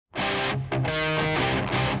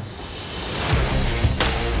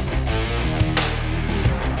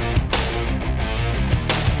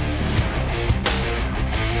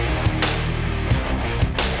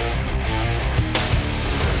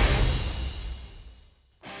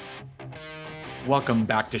Welcome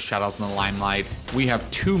back to Shadows in the Limelight. We have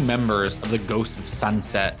two members of the Ghosts of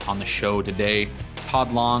Sunset on the show today.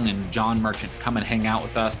 Todd Long and John Merchant come and hang out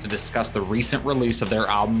with us to discuss the recent release of their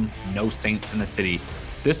album, No Saints in the City.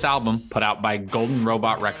 This album, put out by Golden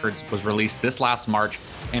Robot Records, was released this last March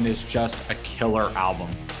and is just a killer album.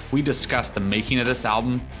 We discuss the making of this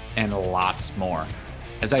album and lots more.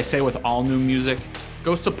 As I say with all new music,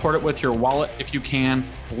 go support it with your wallet if you can.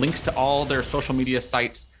 Links to all their social media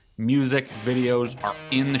sites, music, videos are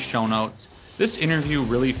in the show notes. This interview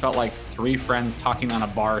really felt like three friends talking on a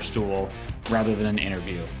bar stool rather than an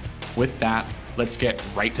interview. With that, let's get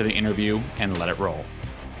right to the interview and let it roll.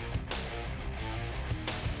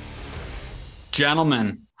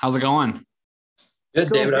 Gentlemen, how's it going?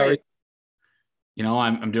 Good, David. How are you? You know,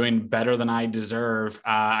 I'm doing better than I deserve.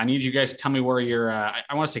 I need you guys to tell me where you're, I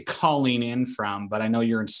want to say calling in from, but I know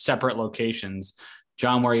you're in separate locations.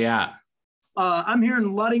 John, where are you at? I'm here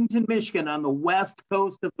in Ludington, Michigan, on the west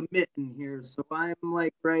coast of the mitten here. So I'm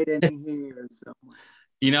like right in here somewhere.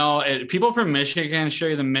 You know, people from Michigan show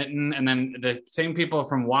you the mitten, and then the same people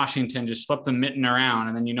from Washington just flip the mitten around,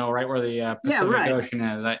 and then you know right where the Pacific Ocean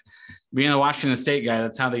is. Being a Washington State guy,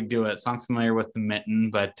 that's how they do it. So I'm familiar with the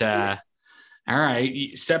mitten, but all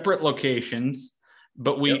right, separate locations.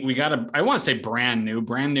 But we got I want to say brand new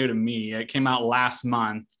to me. It came out last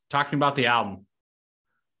month. Talking about the album.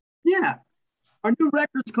 Yeah. Our new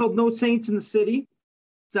record's called No Saints in the City.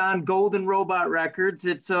 It's on Golden Robot Records.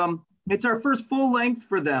 It's our first full length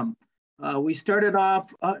for them. We started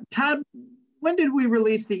off, Todd, when did we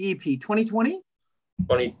release the EP? 2020?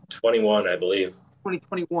 2021, I believe.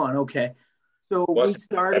 2021, okay. So we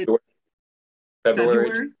started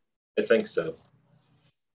February? I think so.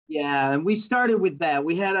 Yeah, and we started with that.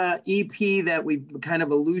 We had a EP that we kind of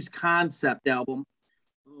a loose concept album.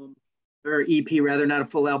 Or EP rather, not a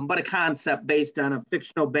full album, but a concept based on a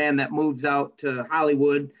fictional band that moves out to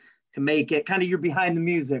Hollywood to make it kind of you're behind the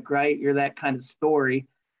music, right? You're that kind of story.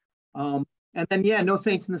 And then, No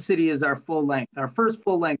Saints in the City is our full length, our first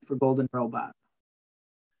full length for Golden Robot.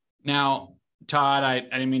 Now, Todd, I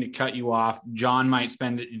didn't mean to cut you off. John might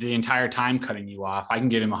spend the entire time cutting you off. I can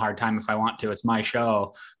give him a hard time if I want to. It's my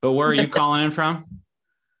show. But where are you calling in from?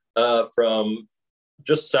 From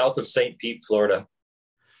just south of St. Pete, Florida.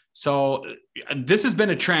 So this has been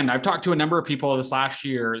a trend. I've talked to a number of people this last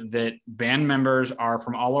year that band members are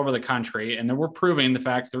from all over the country, and then we're proving the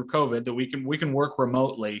fact through COVID that we can work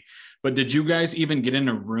remotely. But did you guys even get in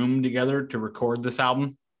a room together to record this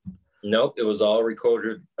album? Nope, it was all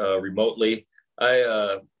recorded remotely.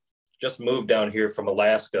 I just moved down here from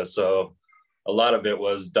Alaska, so a lot of it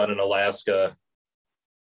was done in Alaska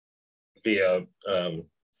via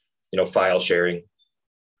file sharing.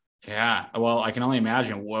 Yeah, well, I can only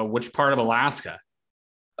imagine. Well, which part of Alaska?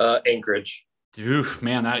 Anchorage. Oof,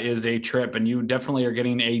 man, that is a trip, and you definitely are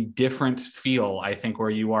getting a different feel, I think,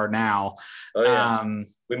 where you are now. Oh, yeah.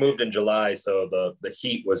 We moved in July, so the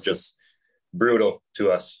heat was just brutal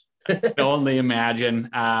to us. I can only imagine,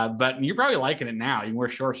 but you're probably liking it now. You wear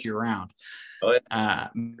shorts year-round. Oh, yeah.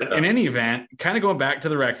 In any event, kind of going back to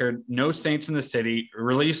the record, No Saints in the City,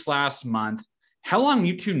 released last month. How long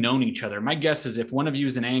you two known each other? My guess is if one of you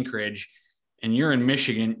is in Anchorage and you're in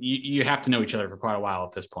Michigan, you have to know each other for quite a while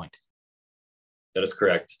at this point. That is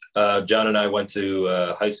correct. John and I went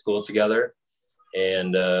to high school together,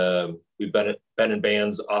 and we've been in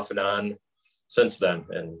bands off and on since then,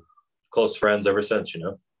 and close friends ever since,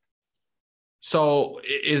 So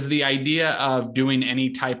is the idea of doing any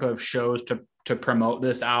type of shows to promote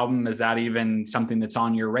this album, is that even something that's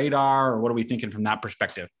on your radar, or what are we thinking from that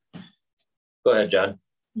perspective? Go ahead, John.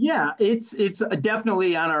 Yeah, it's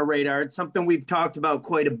definitely on our radar. It's something we've talked about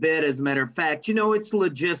quite a bit, as a matter of fact. It's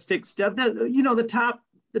logistics stuff. The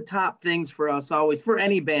top things for us always, for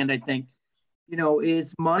any band, I think,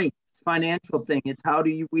 is money. It's financial thing. It's how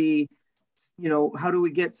do we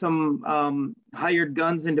get some hired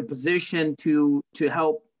guns into position to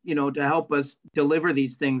help us deliver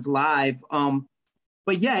these things live.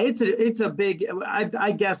 But yeah, it's a big.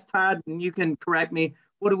 I guess, Todd, and you can correct me.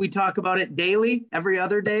 What do we talk about it daily? Every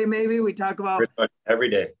other day, maybe we talk about every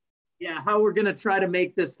day. Yeah, how we're going to try to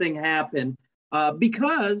make this thing happen,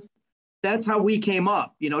 because that's how we came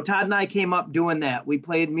up. Todd and I came up doing that. We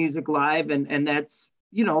played music live, and that's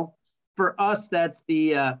for us that's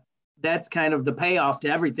kind of the payoff to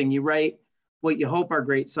everything. You write what you hope are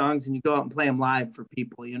great songs, and you go out and play them live for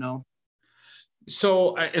people.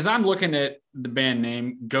 So as I'm looking at the band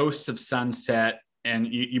name, Ghosts of Sunset. And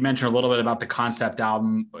you mentioned a little bit about the concept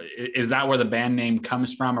album. Is that where the band name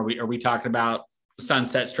comes from? Are we talking about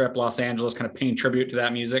Sunset Strip, Los Angeles, kind of paying tribute to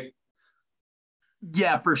that music?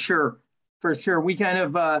 Yeah, for sure. We kind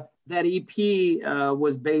of that EP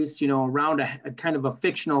was based, around a kind of a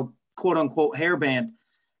fictional quote unquote hair band.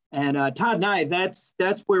 And Todd and I, that's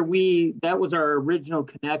where that was our original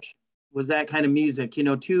connection, was that kind of music,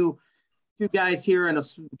 two guys here in a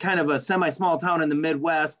kind of a semi-small town in the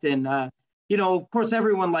Midwest. And, of course,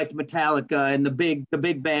 everyone liked Metallica and the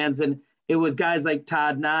big bands. And it was guys like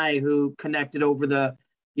Todd and I who connected over the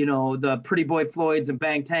Pretty Boy Floyds and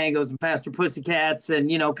Bang Tangos and Faster Pussycats and,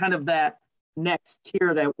 kind of that next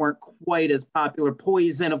tier that weren't quite as popular.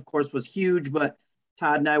 Poison, of course, was huge, but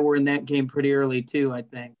Todd and I were in that game pretty early too, I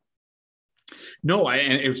think. No,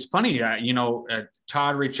 and it was funny,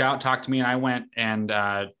 Todd reached out, talked to me, and I went and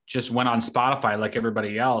just went on Spotify like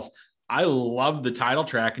everybody else. I love the title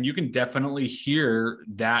track, and you can definitely hear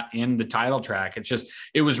that in the title track.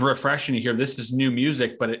 It was refreshing to hear this is new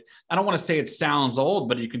music, but I don't want to say it sounds old,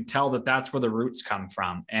 but you can tell that that's where the roots come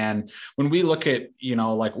from. And when we look at,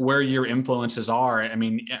 like where your influences are, I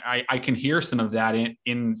mean, I can hear some of that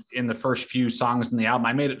in the first few songs in the album.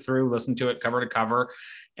 I made it through, listened to it cover to cover,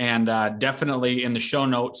 and definitely in the show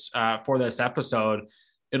notes for this episode,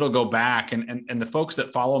 it'll go back. And the folks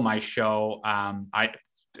that follow my show,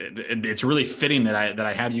 it's really fitting that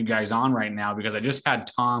I have you guys on right now, because I just had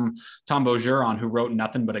Tom Beaujeur on, who wrote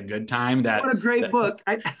Nothing But a Good Time. What a great book.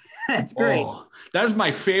 That's great. Oh, that was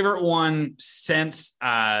my favorite one since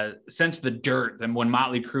The Dirt. And when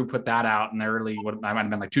Motley Crue put that out in the early, I might have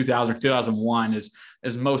been like 2000 or 2001,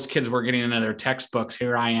 as most kids were getting into their textbooks,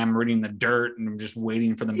 here I am reading The Dirt and I'm just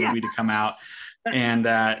waiting for the movie to come out. And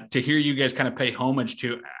to hear you guys kind of pay homage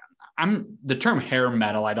to, the term hair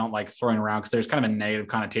metal, I don't like throwing around because there's kind of a negative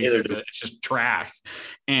connotation. It's just trash.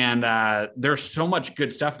 And there's so much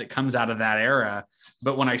good stuff that comes out of that era.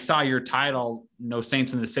 But when I saw your title, No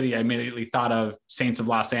Saints in the City, I immediately thought of Saints of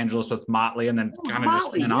Los Angeles with Motley, and then kind of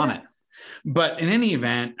just went on it. But in any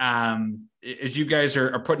event, as you guys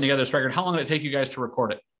are putting together this record, how long did it take you guys to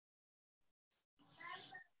record it?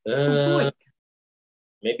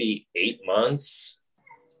 Maybe 8 months,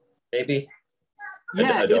 maybe.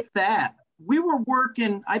 Yeah, it's that. We were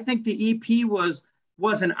working, I think the EP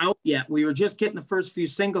wasn't out yet. We were just getting the first few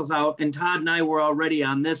singles out, and Todd and I were already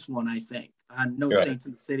on this one, I think, on No Saints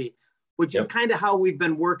in the City, which is kind of how we've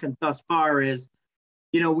been working thus far is,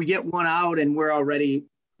 we get one out and we're already,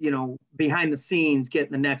 behind the scenes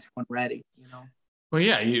getting the next one ready, Well,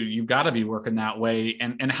 yeah, you've got to be working that way.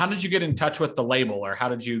 And how did you get in touch with the label, or how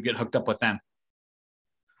did you get hooked up with them?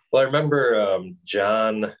 Well, I remember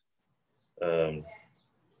John,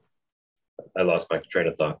 I lost my train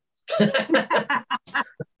of thought.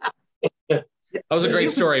 That was a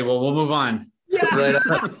great story. Well, we'll move on. Yeah, right.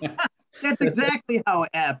 That's exactly how it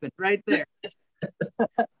happened, right there.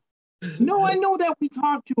 No, I know that we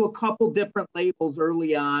talked to a couple different labels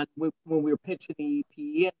early on when we were pitching the EP.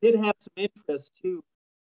 It did have some interest too.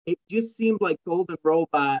 It just seemed like Golden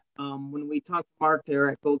Robot. When we talked to Mark there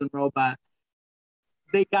at Golden Robot,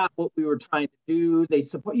 they got what we were trying to do. They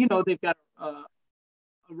support, they've got a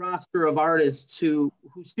roster of artists who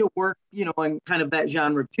still work, in kind of that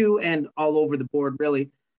genre too, and all over the board really.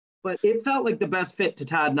 But it felt like the best fit to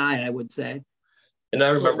Todd and I would say. And I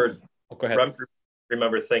remember, go ahead.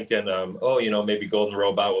 Remember thinking, maybe Golden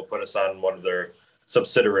Robot will put us on one of their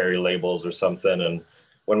subsidiary labels or something. And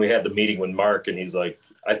when we had the meeting with Mark, and he's like,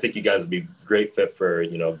 I think you guys would be great fit for,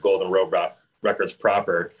 Golden Robot Records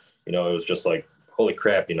proper. It was just like, holy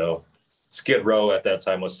crap, Skid Row at that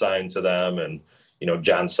time was signed to them, and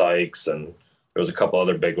John Sykes, and there was a couple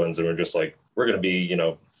other big ones, and we're just like, we're going to be,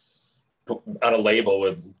 on a label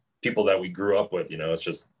with people that we grew up with. It's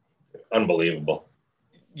just unbelievable.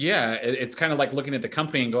 Yeah, it's kind of like looking at the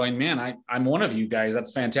company and going, man, I'm one of you guys.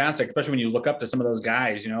 That's fantastic, especially when you look up to some of those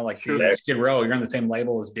guys, like Skid Row. You're on the same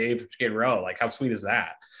label as Dave from Skid Row. Like, how sweet is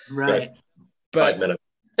that? Right. But 5 minutes.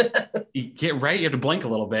 You get right. You have to blink a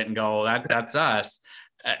little bit and go, that's us.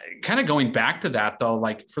 Kind of going back to that though,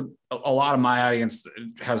 like for a lot of my audience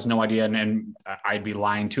has no idea, and I'd be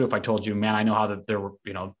lying too if I told you, man, I know how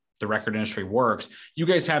the record industry works. You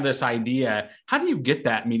guys have this idea. How do you get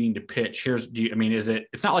that meeting to pitch?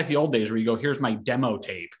 It's not like the old days where you go, here's my demo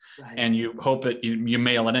tape, right, and you hope that you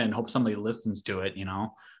mail it in, hope somebody listens to it.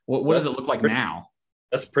 What does it look like now?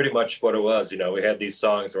 That's pretty much what it was. We had these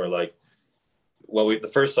songs and we're like,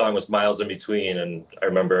 the first song was Miles in Between, and I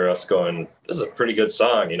remember us going, this is a pretty good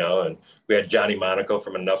song, and we had Johnny Monaco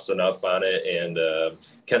from Enough's Enough on it, and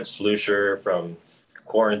Kent Slusher from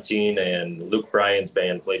Quarantine, and Luke Bryan's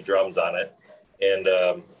band played drums on it, and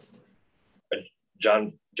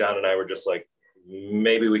John and I were just like,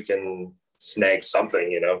 maybe we can snag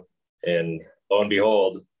something, and lo and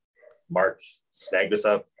behold, Mark snagged us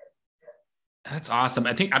up. That's awesome.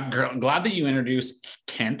 I think I'm glad that you introduced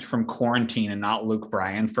Kent from Quarantine and not Luke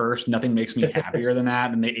Bryan first. Nothing makes me happier than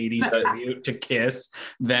that, than the 80s tribute to Kiss.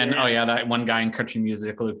 Then, oh yeah, that one guy in country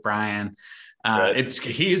music, Luke Bryan.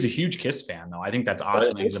 He is a huge Kiss fan though. I think that's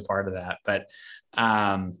awesome that he's a part of that. But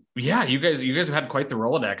yeah, you guys have had quite the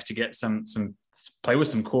Rolodex to get some play with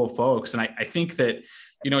some cool folks. And I think that,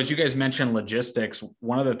 as you guys mentioned logistics,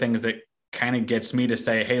 one of the things that kind of gets me to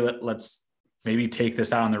say, hey, let's maybe take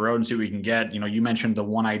this out on the road and see what we can get. You mentioned the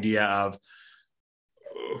one idea of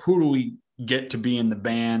who do we get to be in the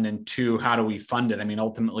band, and two, how do we fund it? I mean,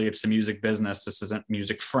 ultimately it's the music business. This isn't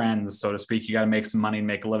music friends, so to speak. You got to make some money,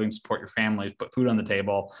 make a living, support your families, put food on the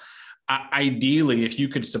table. Ideally, if you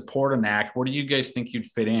could support an act, where do you guys think you'd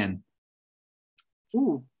fit in?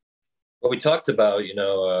 Ooh. Well, we talked about,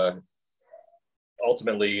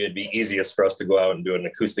 ultimately it'd be easiest for us to go out and do an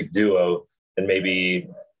acoustic duo and maybe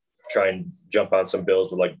try and jump on some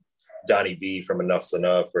bills with like Donnie V from Enough's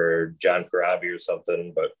Enough or John Corabi or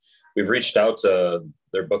something. But we've reached out to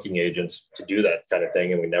their booking agents to do that kind of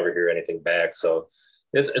thing, and we never hear anything back. So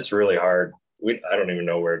it's really hard. I don't even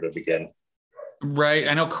know where to begin. Right.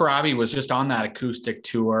 I know Corabi was just on that acoustic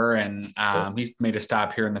tour, and he's made a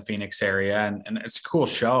stop here in the Phoenix area, and it's a cool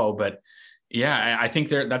show. But yeah, I think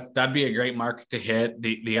that'd be a great market to hit.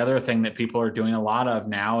 The other thing that people are doing a lot of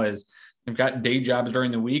now is they've got day jobs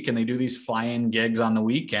during the week and they do these fly-in gigs on the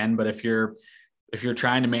weekend. But if you're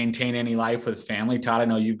trying to maintain any life with family, Todd, I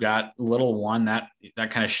know you've got little one that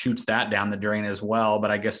kind of shoots that down the drain as well.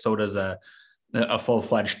 But I guess so does a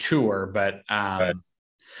full-fledged tour. But Right.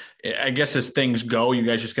 I guess as things go, you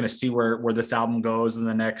guys just going to see where this album goes in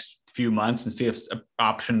the next few months and see if an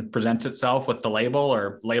option presents itself with the label,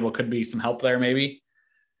 or label could be some help there maybe.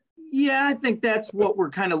 Yeah, I think that's what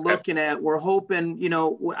we're kind of looking at. We're hoping,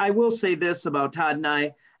 I will say this about Todd and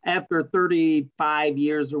I, after 35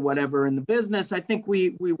 years or whatever in the business, I think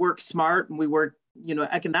we work smart and we work,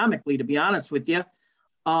 economically, to be honest with you.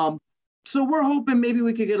 So we're hoping maybe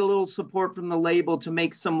we could get a little support from the label to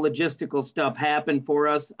make some logistical stuff happen for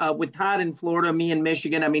us. With Todd in Florida, me in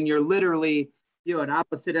Michigan, I mean, you're literally, at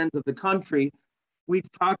opposite ends of the country. We've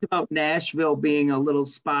talked about Nashville being a little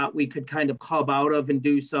spot we could kind of hub out of and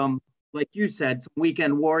do some, like you said, some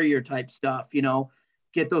weekend warrior type stuff,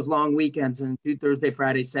 get those long weekends and do Thursday,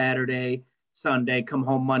 Friday, Saturday, Sunday, come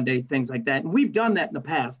home Monday, things like that. And we've done that in the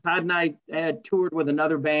past. Todd and I had toured with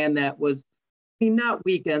another band that was, not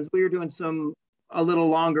weekends. We were doing a little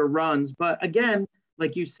longer runs. But again,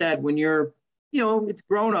 like you said, when you're, it's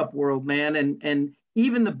grown up world, man. And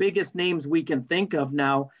even the biggest names we can think of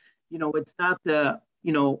now, it's not the,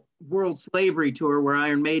 World Slavery Tour where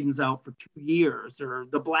Iron Maiden's out for 2 years, or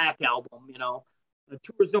the Black Album, the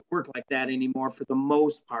tours don't work like that anymore for the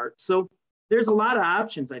most part. So there's a lot of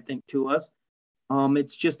options, I think, to us.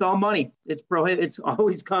 It's just all money. It's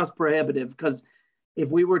always cost prohibitive, because if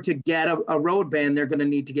we were to get a road band, they're going to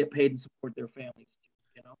need to get paid and support their families.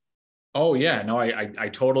 Oh yeah, no, I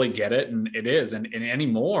totally get it. And it is. And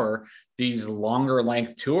anymore, these longer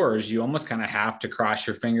length tours, you almost kind of have to cross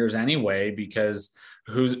your fingers anyway, because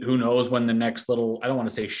who knows when the next little, I don't want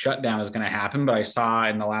to say shutdown is going to happen, but I saw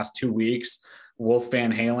in the last 2 weeks, Wolf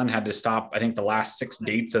Van Halen had to stop, I think, the last 6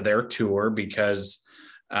 dates of their tour because,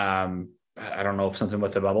 I don't know if something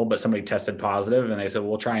with the bubble, but somebody tested positive, and they said,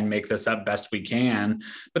 we'll try and make this up best we can.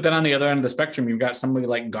 But then on the other end of the spectrum, you've got somebody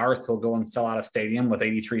like Garth who'll go and sell out a stadium with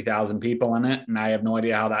 83,000 people in it. And I have no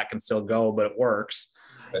idea how that can still go, but it works.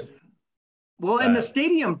 Well, and the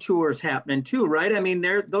stadium tour is happening too, right? I mean,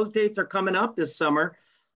 those dates are coming up this summer.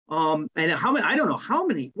 And how many, I don't know how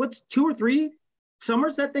many, what's 2 or 3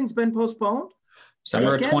 summers that thing's been postponed? Summer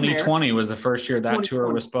of 2020 was the first year that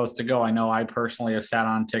tour was supposed to go. I know I personally have sat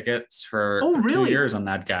on tickets for 2 years on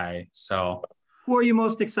that guy. So who are you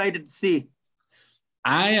most excited to see?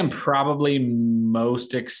 I am probably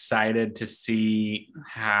most excited to see,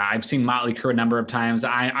 I've seen Motley Crue a number of times.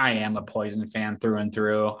 I am a Poison fan through and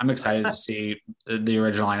through. I'm excited to see the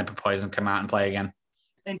original lineup of Poison come out and play again.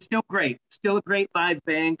 And still a great live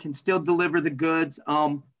band, can still deliver the goods.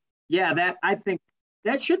 I think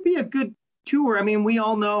that should be a good tour. I mean, we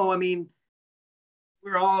all know,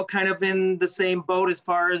 we're all kind of in the same boat as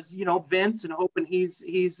far as, Vince, and hoping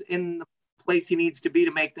he's in the place he needs to be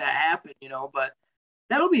to make that happen, but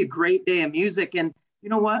that'll be a great day of music. And you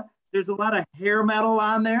know what? There's a lot of hair metal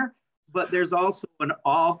on there, but there's also an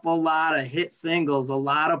awful lot of hit singles, a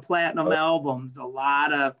lot of platinum albums, a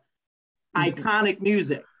lot of iconic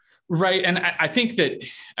music. Right. And I think that,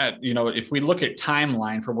 if we look at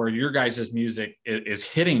timeline for where your guys' music is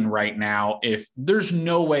hitting right now, if there's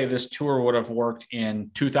no way this tour would have worked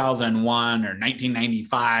in 2001 or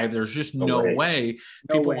 1995, there's just no way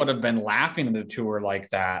people would have been laughing at a tour like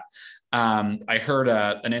that. I heard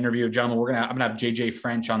an interview of gentleman. I'm going to have JJ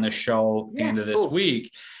French on this show at the end of this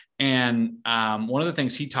week. And one of the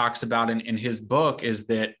things he talks about in his book is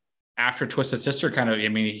that after Twisted Sister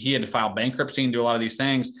he had to file bankruptcy and do a lot of these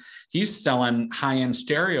things. He's selling high-end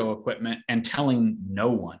stereo equipment and telling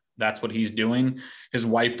no one that's what he's doing. His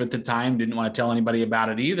wife at the time didn't want to tell anybody about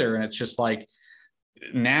it either. And it's just like,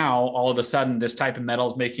 now all of a sudden this type of metal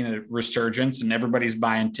is making a resurgence and everybody's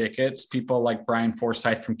buying tickets. People like Brian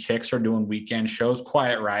Forsyth from Kix are doing weekend shows,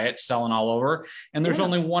 Quiet Riot selling all over. And there's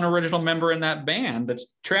only one original member in that band that's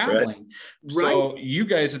traveling. So you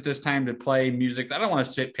guys at this time to play music, I don't want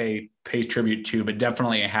to pay tribute to, but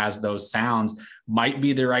definitely it has those sounds, might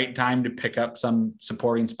be the right time to pick up some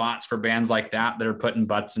supporting spots for bands like that are putting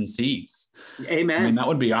butts in seats. Amen. I mean, that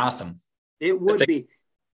would be awesome. It would be.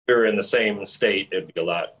 If we were in the same state, it'd be a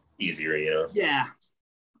lot easier, Yeah.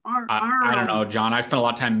 I don't know, John. I've spent a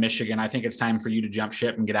lot of time in Michigan. I think it's time for you to jump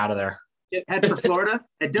ship and get out of there. Head for Florida.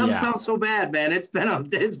 It doesn't sound so bad, man. It's been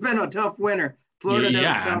a tough winter. Florida.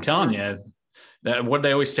 I'm telling you. What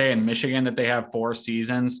they always say in Michigan, that they have 4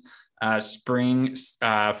 seasons: spring,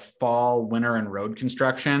 fall, winter, and road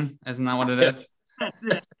construction. Isn't that what it is? That's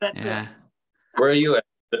it. Where are you at?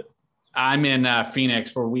 I'm in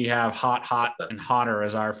Phoenix, where we have hot, and hotter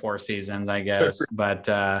as our 4 seasons, I guess. But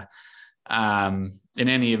in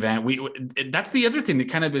any event, that's the other thing that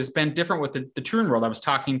kind of has been different with the touring world. I was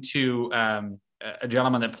talking to a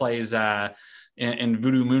gentleman that plays in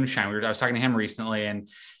Voodoo Moonshine. I was talking to him recently,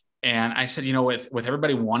 and I said, with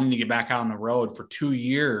everybody wanting to get back out on the road for 2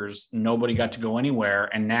 years, nobody got to go anywhere.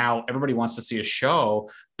 And now everybody wants to see a show,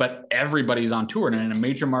 but everybody's on tour. And in a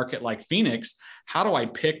major market like Phoenix, how do I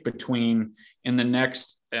pick between in the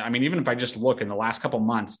next, even if I just look in the last couple of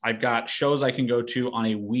months, I've got shows I can go to on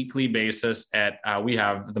a weekly basis at, we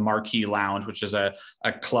have the Marquee Lounge, which is a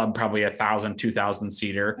club, probably 1,000, 2,000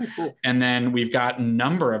 seater. Oh, cool. And then we've got a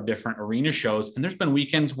number of different arena shows. And there's been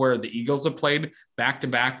weekends where the Eagles have played back to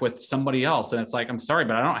back with somebody else. And it's like, I'm sorry,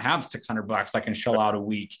 but I don't have $600 I can shell out a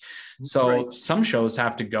week. So some shows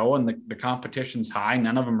have to go, and the competition's high.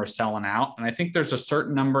 None of them are selling out. And I think there's a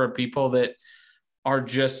certain number of people that are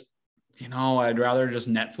just, I'd rather just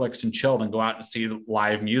Netflix and chill than go out and see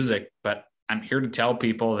live music. But I'm here to tell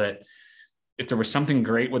people that if there was something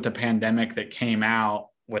great with the pandemic that came out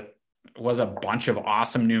was a bunch of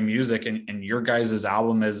awesome new music, and your guys'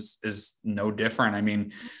 album is no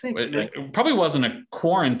different. It probably wasn't a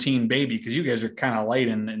quarantine baby, because you guys are kind of late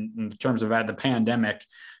in terms of the pandemic.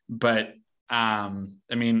 But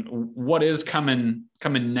what is coming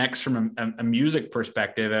next from a music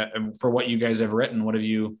perspective for what you guys have written? What have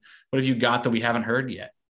you got that we haven't heard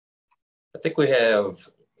yet? I think we have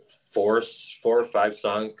 4 or 5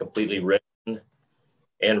 songs completely written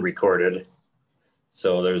and recorded.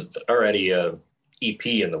 So there's already a EP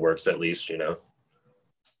in the works, at least,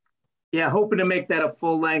 Yeah, hoping to make that a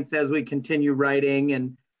full length as we continue writing.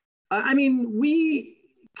 And we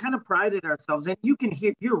kind of prided ourselves, and you can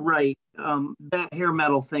hear, you're right, that hair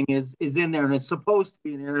metal thing is in there, and it's supposed to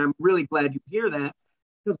be in there. And I'm really glad you hear that,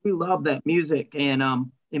 because we love that music, and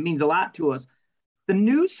it means a lot to us. The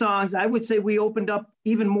new songs, I would say we opened up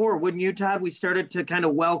even more, wouldn't you, Todd? We started to kind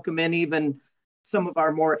of welcome in even some of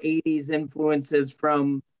our more 80s influences,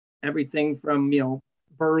 from everything from,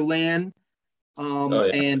 Berlin,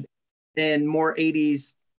 and more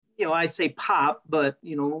 80s, I say pop, but,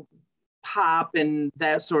 pop and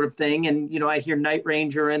that sort of thing. And, I hear Night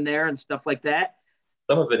Ranger in there and stuff like that.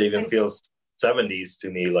 Some of it even feels 70s to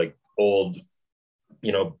me, like old,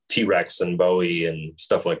 T-Rex and Bowie and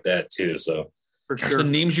stuff like that too. So for sure. The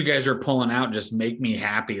names you guys are pulling out just make me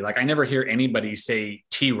happy. Like, I never hear anybody say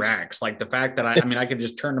T-Rex. Like, the fact that I could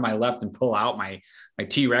just turn to my left and pull out my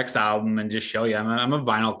T-Rex album and just show you. I'm a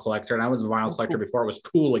vinyl collector, and I was a vinyl collector before it was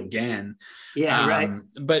cool again. Yeah, right.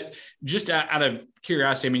 But just out of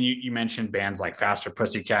curiosity, you mentioned bands like Faster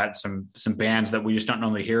Pussycat, some bands that we just don't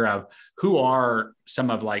normally hear of. Who are some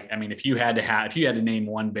of, if you had to name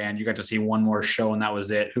one band, you got to see one more show and that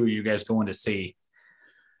was it, who are you guys going to see?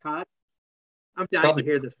 Todd? I'm dying to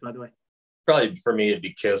hear this, by the way. Probably for me, it'd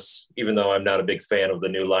be Kiss, even though I'm not a big fan of the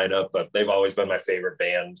new lineup, but they've always been my favorite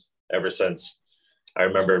band ever since. I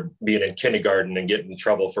remember being in kindergarten and getting in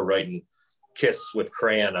trouble for writing Kiss with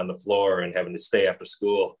crayon on the floor and having to stay after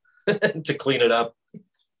school to clean it up.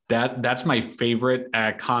 That's my favorite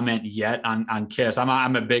comment yet on Kiss.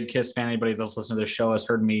 I'm a big Kiss fan. Anybody that's listened to the show has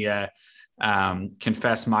heard me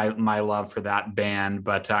confess my love for that band,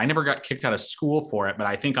 but I never got kicked out of school for it. But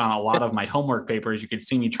I think on a lot of my homework papers, you could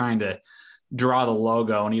see me trying to draw the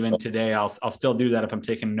logo. And even today, I'll still do that if I'm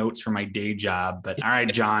taking notes for my day job. But all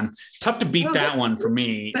right, John, tough to beat that one for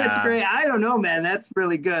me. That's great. I don't know, man. That's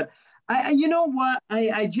really good. You know what?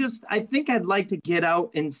 I think I'd like to get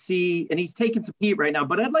out and see, and he's taking some heat right now,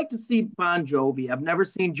 but I'd like to see Bon Jovi. I've never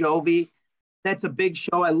seen Jovi. That's a big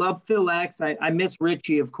show. I love Phil X. I miss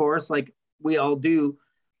Richie, of course, like we all do.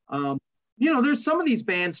 There's some of these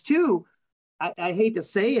bands too. I hate to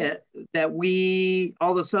say it, that we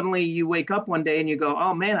all of a sudden you wake up one day and you go,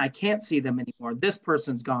 oh man, I can't see them anymore. This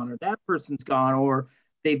person's gone or that person's gone, or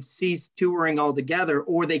they've ceased touring altogether,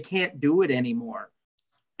 or they can't do it anymore.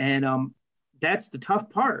 And that's the tough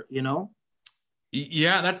part,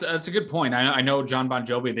 Yeah, that's a good point. I know John Bon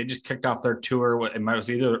Jovi, they just kicked off their tour. It was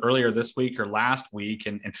either earlier this week or last week.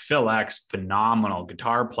 And Phil X, phenomenal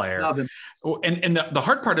guitar player. Love him. And the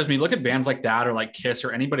hard part is when you look at bands like that or like Kiss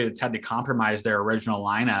or anybody that's had to compromise their original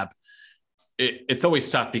lineup, it's always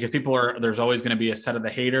tough because there's always going to be a set of the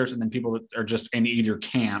haters and then people that are just in either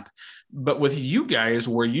camp. But with you guys,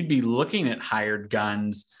 where you'd be looking at hired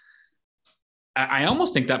guns, I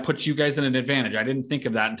almost think that puts you guys in an advantage. I didn't think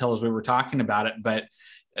of that until as we were talking about it, but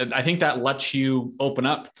I think that lets you open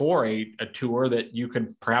up for a tour that you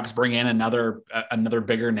could perhaps bring in another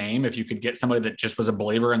bigger name if you could get somebody that just was a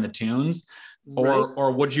believer in the tunes. Right.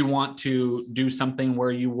 Or would you want to do something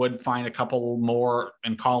where you would find a couple more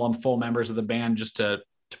and call them full members of the band just to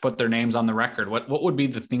put their names on the record? What would be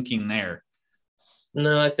the thinking there?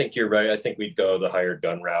 No, I think you're right. I think we'd go the hired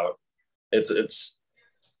gun route. It's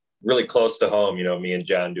really close to home, me and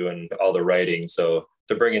John doing all the writing. So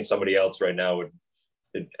to bring in somebody else right now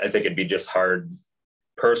I think it'd be just hard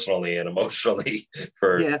personally and emotionally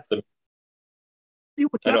for them.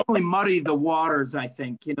 It would definitely muddy the waters, I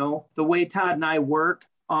think, the way Todd and I work.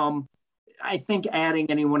 I think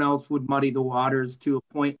adding anyone else would muddy the waters to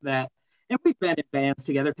a point that, and we've been in bands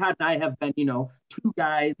together. Todd and I have been, two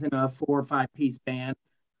guys in a 4 or 5 piece band.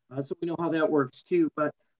 So we know how that works too.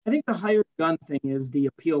 But I think the hired gun thing is the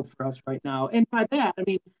appeal for us right now. And by that, I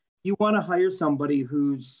mean, you want to hire somebody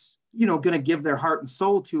who's, going to give their heart and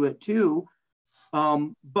soul to it too.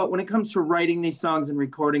 But when it comes to writing these songs and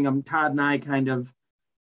recording them, Todd and I kind of,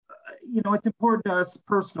 it's important to us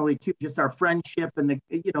personally too, just our friendship and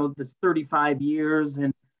the 35 years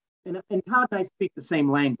and Todd and I speak the same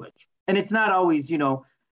language. And it's not always,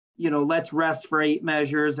 let's rest for 8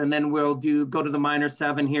 measures and then we'll go to the minor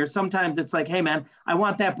 7 here. Sometimes it's like, hey man, I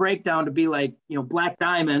want that breakdown to be like, Black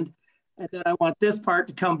Diamond. And then I want this part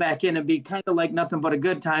to come back in and be kind of like Nothing But a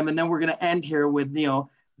Good Time. And then we're going to end here with,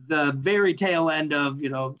 the very tail end of,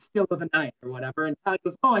 Still of the Night or whatever. And Todd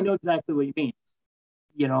goes, oh, I know exactly what you mean.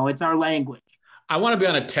 It's our language. I want to be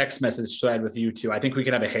on a text message thread with you too. I think we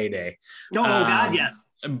could have a heyday. Oh, God, yes.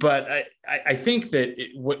 But I think that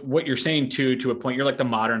what you're saying to a point, you're like the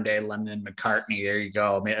modern day Lennon and McCartney. There you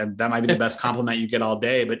go. Man, that might be the best compliment you get all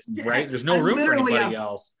day, but right. There's no room for anybody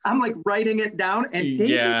else. I'm like writing it down. And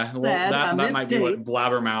David said that might be date, what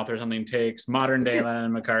Blabbermouth or something takes. Modern day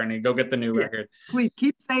Lennon and McCartney. Go get the new record. Please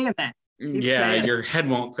keep saying that. Your head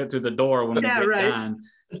won't fit through the door when we get done.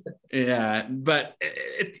 Yeah, but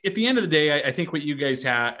at the end of the day, I think what you guys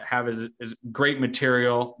have is great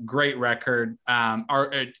material, great record.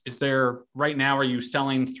 Is there right now? Are you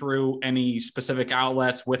selling through any specific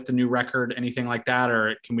outlets with the new record, anything like that,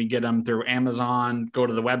 or can we get them through Amazon? Go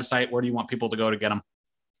to the website. Where do you want people to go to get them?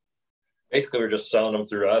 Basically, we're just selling them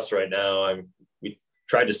through us right now. We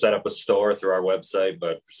tried to set up a store through our website,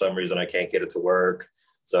 but for some reason I can't get it to work.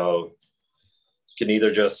 So you can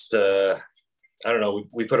either just I don't know.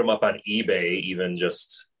 We put them up on eBay, even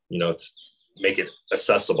just, to make it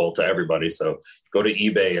accessible to everybody. So go to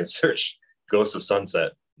eBay and search Ghosts of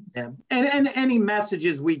Sunset. Yeah. And any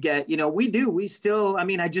messages we get, we still,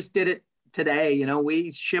 I just did it today, we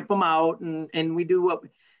ship them out and we do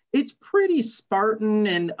it's pretty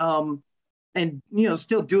Spartan and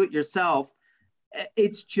still do it yourself.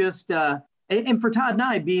 It's just, and for Todd and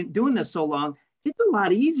I doing this so long, it's a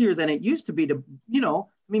lot easier than it used to be to,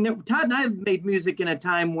 Todd and I made music in a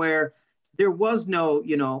time where there was no,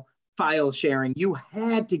 file sharing. You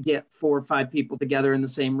had to get 4 or 5 people together in the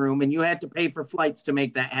same room and you had to pay for flights to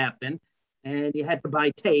make that happen. And you had to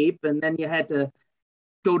buy tape and then you had to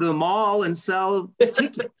go to the mall and sell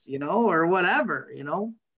tickets, or whatever,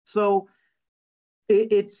 So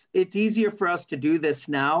it's easier for us to do this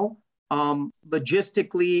now.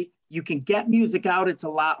 Logistically, you can get music out. It's a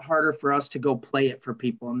lot harder for us to go play it for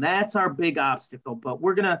people. And that's our big obstacle, but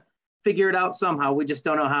we're going to figure it out somehow. We just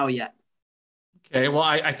don't know how yet. Okay, well,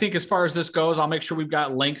 I think as far as this goes, I'll make sure we've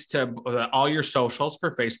got links to all your socials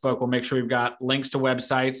for Facebook. We'll make sure we've got links to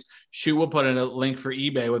websites. We'll put in a link for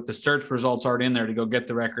eBay with the search results already in there to go get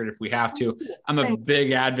the record if we have to. I'm a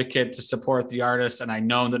big advocate to support the artist, and I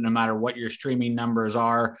know that no matter what your streaming numbers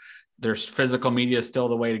are, there's physical media still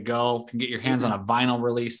the way to go. If you can get your hands on a vinyl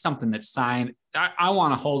release, something that's signed, I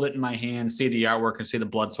want to hold it in my hand, see the artwork, and see the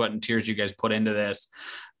blood, sweat, and tears you guys put into this.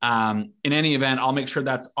 In any event, I'll make sure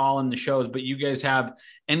that's all in the shows, but you guys have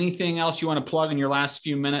anything else you want to plug in your last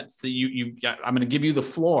few minutes that you got? I'm going to give you the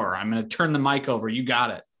floor. I'm going to turn the mic over. You got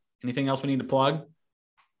it. Anything else we need to plug?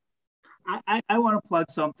 I want to plug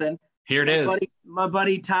something. Here it is. My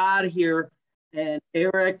buddy Todd here and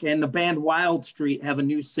Eric and the band Wild Street have a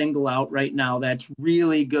new single out right now that's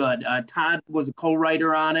really good. Todd was a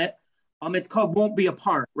co-writer on it. It's called Won't Be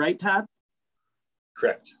Apart, right, Todd?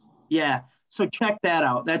 Correct. Yeah. So check that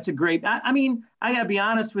out. That's a great, I mean, I gotta be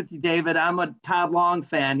honest with you, David, I'm a Todd Long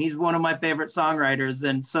fan. He's one of my favorite songwriters.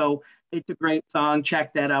 And so it's a great song.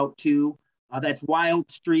 Check that out too. That's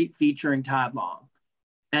Wild Street featuring Todd Long.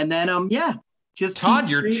 And then, just Todd,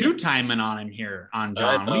 you're two-timing on him here on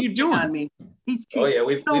John. What are you doing? On me. He's cheap. Oh yeah,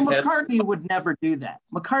 McCartney would never do that.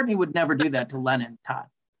 McCartney would never do that to Lennon, Todd.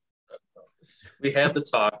 We had the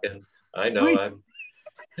talk, and I know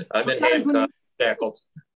I'm in handcuffs, shackled.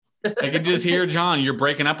 I can just hear, John, you're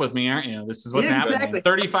breaking up with me, aren't you? This is what's happening.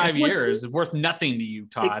 35 years is worth nothing to you,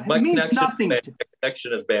 Todd. My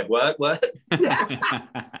connection is bad. What? Yeah.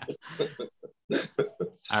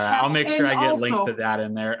 All right, I'll make sure I get links to that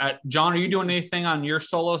in there. John, are you doing anything on your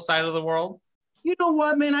solo side of the world? You know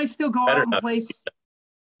what, man? I still go out and play.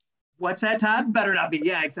 What's that, Todd? Better not be.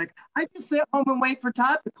 Yeah, exactly. I just sit home and wait for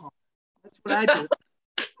Todd to call. That's what I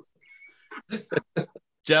do.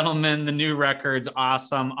 Gentlemen, the new record's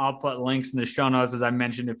awesome. I'll put links in the show notes, as I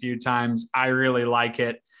mentioned a few times. I really like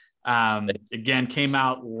it. Again, came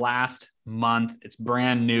out last month. It's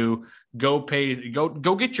brand new. Go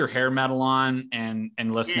get your hair metal on and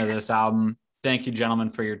listen to this album. Thank you,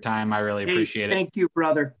 gentlemen, for your time. I really appreciate it. Thank you,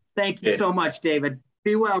 brother. Thank you so much, David.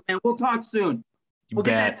 Be well, man. We'll talk soon. We'll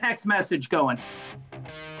get that text message going.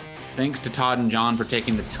 Thanks to Todd and John for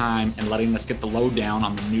taking the time and letting us get the lowdown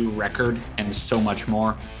on the new record and so much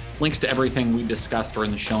more. Links to everything we discussed are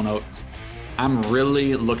in the show notes. I'm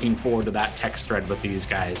really looking forward to that text thread with these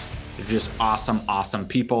guys. They're just awesome, awesome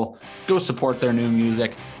people. Go support their new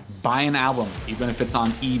music. Buy an album, even if it's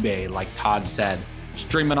on eBay, like Todd said.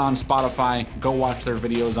 Stream it on Spotify. Go watch their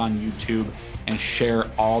videos on YouTube and share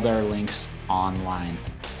all their links online.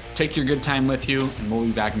 Take your good time with you, and we'll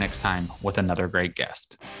be back next time with another great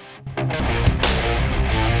guest.